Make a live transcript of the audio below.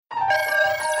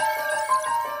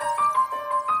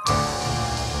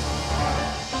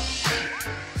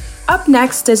Up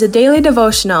next is a daily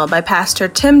devotional by Pastor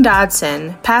Tim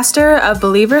Dodson, pastor of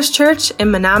Believers Church in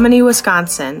Menominee,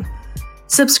 Wisconsin.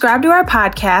 Subscribe to our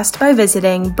podcast by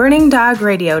visiting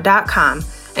burningdogradio.com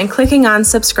and clicking on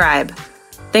subscribe.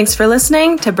 Thanks for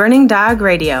listening to Burning Dog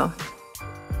Radio.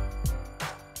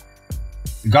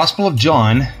 The Gospel of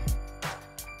John,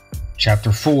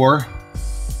 chapter 4,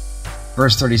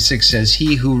 verse 36 says,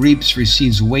 "He who reaps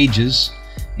receives wages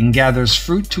and gathers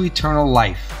fruit to eternal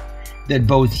life, that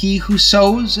both he who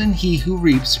sows and he who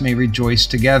reaps may rejoice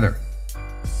together.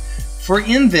 For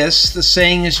in this the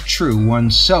saying is true,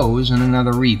 one sows and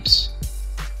another reaps.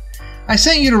 I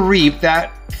sent you to reap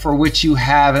that for which you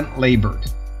haven't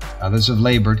labored. Others have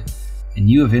labored, and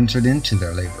you have entered into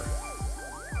their labor."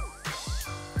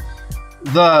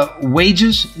 The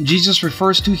wages Jesus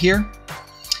refers to here,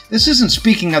 this isn't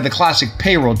speaking of the classic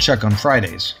payroll check on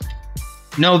Fridays.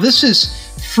 No, this is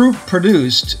fruit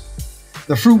produced,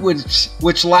 the fruit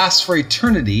which lasts for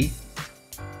eternity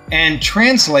and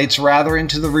translates rather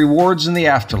into the rewards in the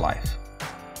afterlife.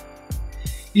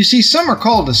 You see, some are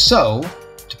called to sow,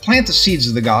 to plant the seeds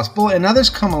of the gospel, and others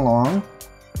come along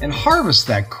and harvest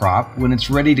that crop when it's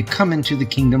ready to come into the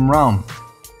kingdom realm.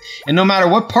 And no matter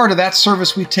what part of that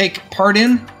service we take part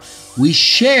in, we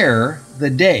share the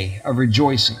day of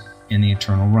rejoicing in the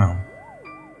eternal realm.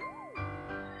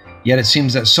 Yet it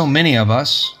seems that so many of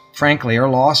us, frankly, are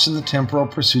lost in the temporal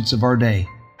pursuits of our day.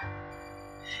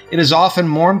 It is often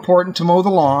more important to mow the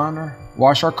lawn or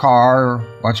wash our car or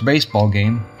watch a baseball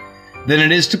game than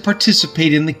it is to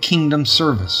participate in the kingdom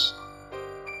service.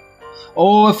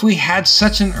 Oh, if we had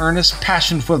such an earnest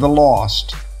passion for the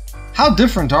lost, how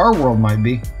different our world might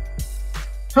be.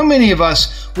 How many of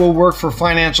us will work for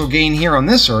financial gain here on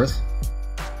this earth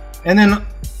and then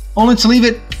only to leave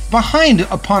it behind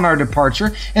upon our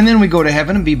departure, and then we go to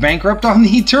heaven and be bankrupt on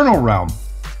the eternal realm?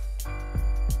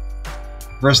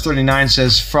 Verse 39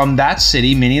 says, "From that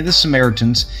city many of the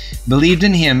Samaritans believed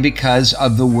in him because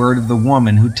of the word of the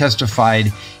woman who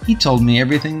testified, 'He told me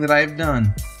everything that I have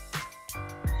done.'"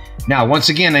 Now, once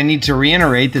again, I need to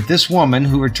reiterate that this woman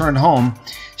who returned home,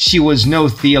 she was no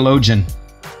theologian.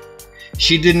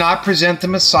 She did not present the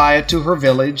Messiah to her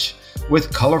village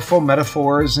with colorful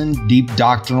metaphors and deep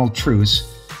doctrinal truths,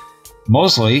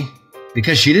 mostly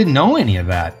because she didn't know any of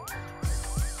that.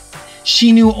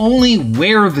 She knew only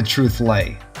where the truth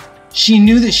lay. She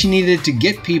knew that she needed to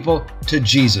get people to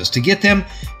Jesus, to get them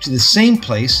to the same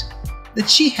place that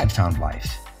she had found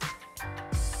life.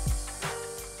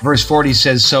 Verse 40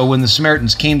 says, "So when the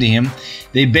Samaritans came to him,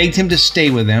 they begged him to stay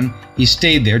with them. He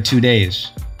stayed there 2 days.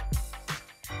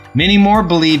 Many more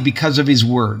believed because of his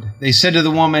word. They said to the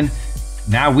woman,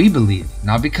 'Now we believe,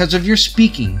 not because of your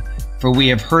speaking, for we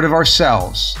have heard of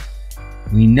ourselves.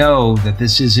 We know that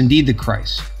this is indeed the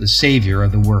Christ, the Savior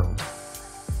of the world.'"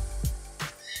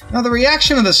 Now, the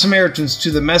reaction of the Samaritans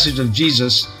to the message of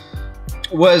Jesus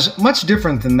was much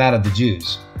different than that of the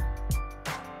Jews.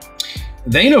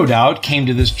 They no doubt came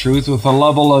to this truth with a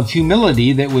level of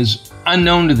humility that was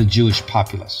unknown to the Jewish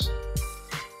populace.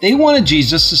 They wanted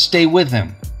Jesus to stay with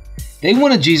them. They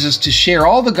wanted Jesus to share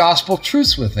all the gospel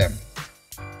truths with them.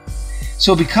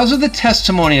 So because of the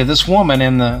testimony of this woman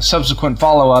and the subsequent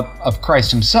follow-up of Christ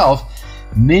himself,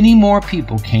 many more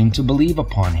people came to believe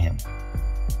upon him.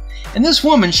 And this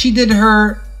woman, she did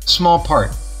her small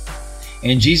part.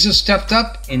 And Jesus stepped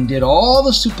up and did all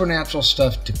the supernatural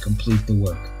stuff to complete the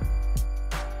work.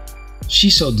 She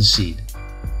sowed the seed,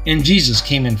 and Jesus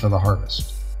came in for the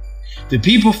harvest. The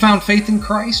people found faith in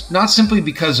Christ, not simply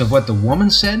because of what the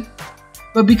woman said,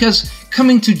 but because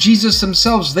coming to Jesus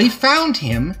themselves, they found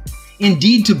him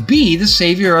indeed to be the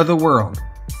Savior of the world.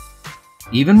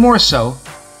 Even more so,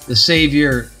 the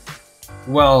Savior,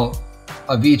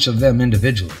 of each of them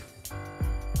individually.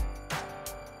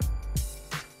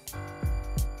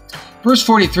 Verse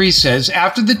 43 says,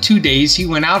 "After the 2 days he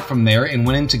went out from there and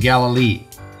went into Galilee.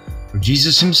 For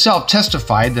Jesus himself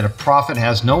testified that a prophet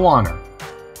has no honor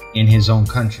in his own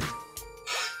country."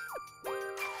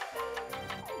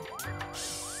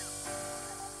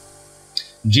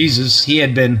 Jesus, he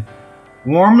had been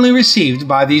warmly received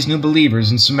by these new believers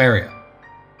in Samaria.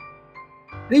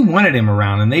 They wanted him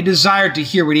around and they desired to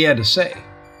hear what he had to say.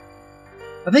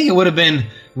 I think it would have been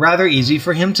rather easy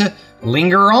for him to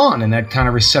linger on in that kind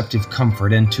of receptive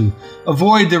comfort and to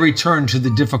avoid the return to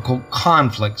the difficult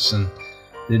conflicts and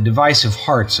the divisive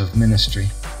hearts of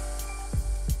ministry.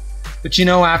 But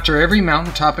after every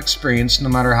mountaintop experience, no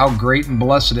matter how great and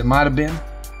blessed it might have been,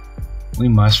 we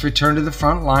must return to the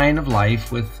front line of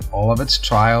life with all of its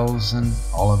trials and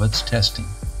all of its testing.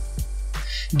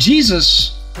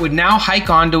 Jesus would now hike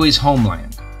on to his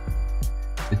homeland.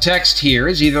 The text here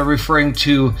is either referring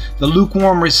to the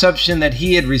lukewarm reception that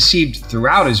he had received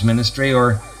throughout his ministry,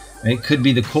 or it could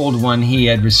be the cold one he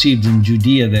had received in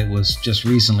Judea that was just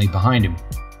recently behind him.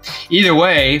 Either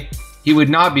way, he would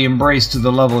not be embraced to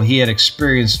the level he had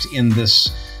experienced in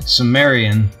this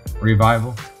Samaritan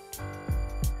revival.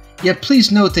 Yet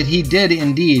please note that he did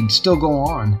indeed still go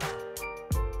on.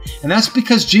 And that's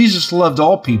because Jesus loved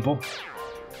all people,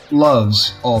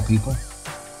 loves all people,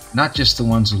 not just the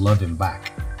ones who love him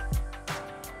back.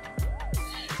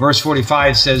 Verse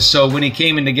 45 says, "So when he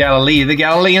came into Galilee, the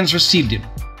Galileans received him,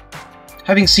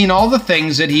 having seen all the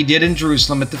things that he did in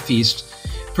Jerusalem at the feast,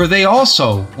 for they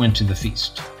also went to the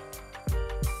feast."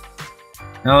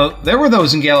 Now, there were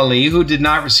those in Galilee who did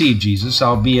not receive Jesus,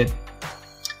 they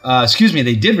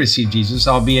did receive Jesus,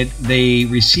 albeit they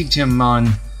received him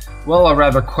on, a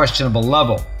rather questionable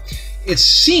level. It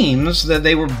seems that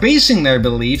they were basing their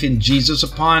belief in Jesus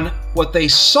upon what they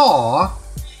saw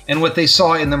and what they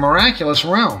saw in the miraculous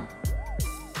realm.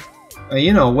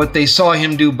 What they saw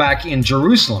him do back in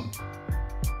Jerusalem.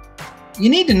 You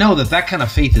need to know that kind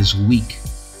of faith is weak.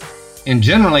 And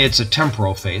generally it's a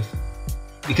temporal faith,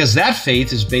 because that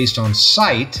faith is based on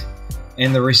sight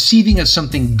and the receiving of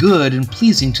something good and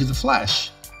pleasing to the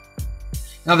flesh.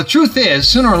 Now the truth is,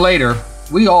 sooner or later,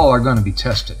 we all are going to be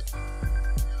tested.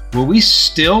 Will we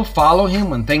still follow him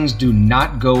when things do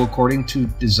not go according to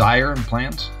desire and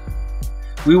plans?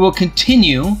 We will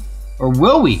continue, or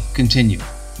will we continue,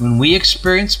 when we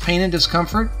experience pain and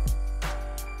discomfort?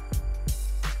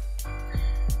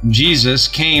 Jesus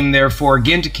came therefore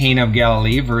again to Cana of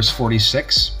Galilee, verse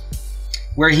 46,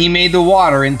 where he made the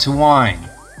water into wine.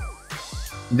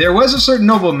 There was a certain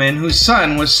nobleman whose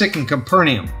son was sick in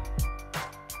Capernaum.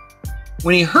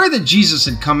 When he heard that Jesus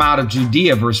had come out of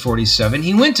Judea, verse 47,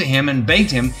 he went to him and begged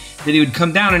him that he would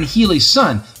come down and heal his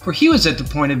son, for he was at the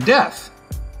point of death.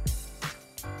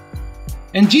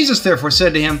 And Jesus therefore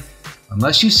said to him,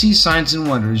 "Unless you see signs and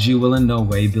wonders, you will in no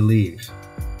way believe."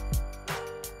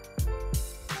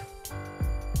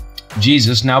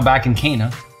 Jesus, now back in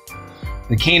Cana,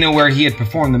 the Cana where he had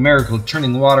performed the miracle of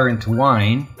turning water into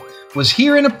wine, was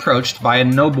herein approached by a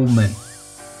nobleman.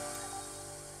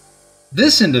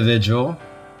 This individual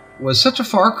was such a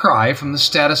far cry from the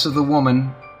status of the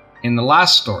woman in the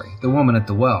last story, the woman at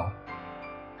the well.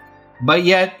 But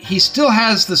yet, he still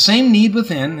has the same need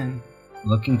within and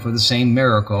looking for the same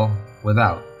miracle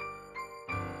without.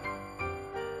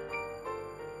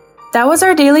 That was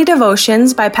our daily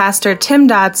devotions by Pastor Tim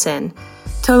Dodson.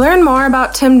 To learn more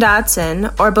about Tim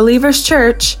Dodson or Believers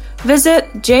Church,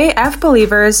 visit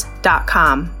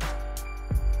jfbelievers.com.